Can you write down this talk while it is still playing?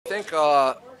think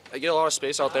I get a lot of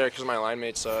space out there because of my line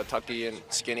mates, Tucky and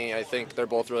Skinny. I think they're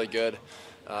both really good.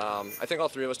 I think all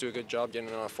three of us do a good job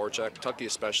getting on a forecheck. Tucky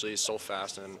especially is so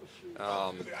fast and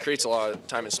creates a lot of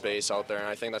time and space out there, and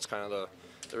I think that's kind of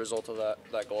the result of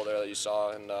that goal there that you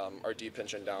saw, and our D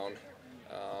pinching down.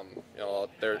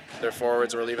 Their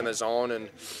forwards were leaving the zone, and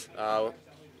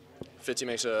Fitzy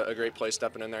makes a great play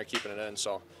stepping in there, keeping it in.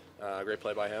 So great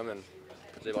play by him, and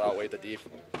was able to outweigh the D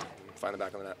and find the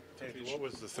back of the net. What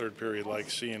was the third period like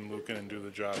seeing Luukkonen do the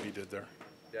job he did there?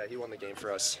 Yeah, he won the game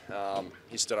for us.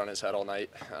 He stood on his head all night.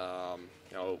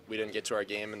 We didn't get to our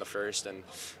game in the first and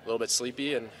a little bit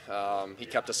sleepy, and he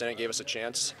kept us in it, gave us a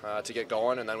chance to get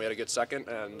going, and then we had a good second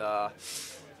and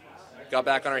got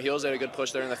back on our heels. They had a good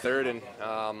push there in the third, and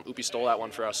Upi stole that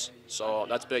one for us. So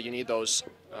that's big. You need those.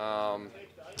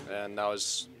 And that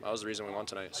was the reason we won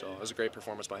tonight. So it was a great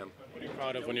performance by him. What are you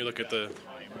proud of when you look at the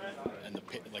and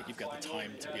like you've got the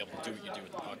time to be able to do what you do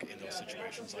with the puck in those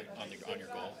situations, like on your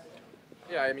goal?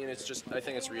 Yeah, I mean, I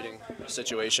think it's reading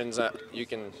situations that you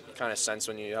can kind of sense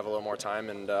when you have a little more time,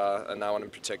 and that one in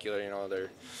particular,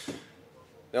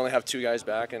 they only have two guys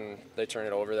back and they turn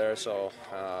it over there, so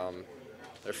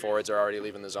their forwards are already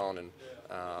leaving the zone and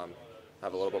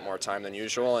have a little bit more time than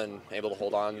usual and able to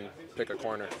hold on and pick a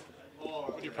corner.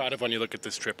 What are you proud of when you look at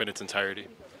this trip in its entirety?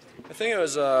 I think it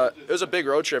was a big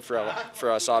road trip for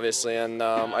us, obviously, and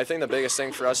I think the biggest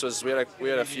thing for us was we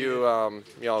had a few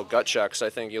gut checks.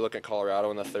 I think you look at Colorado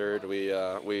in the third, we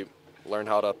learned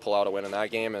how to pull out a win in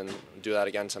that game and do that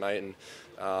again tonight,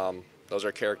 and those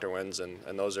are character wins, and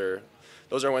those are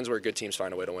wins where good teams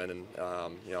find a way to win, and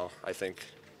I think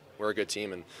we're a good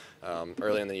team, and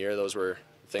early in the year those were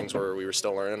things where we were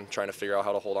still learning, trying to figure out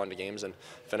how to hold on to games and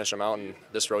finish them out, and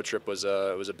this road trip was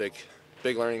a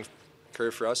big learning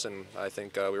curve for us, and I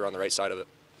think we were on the right side of it.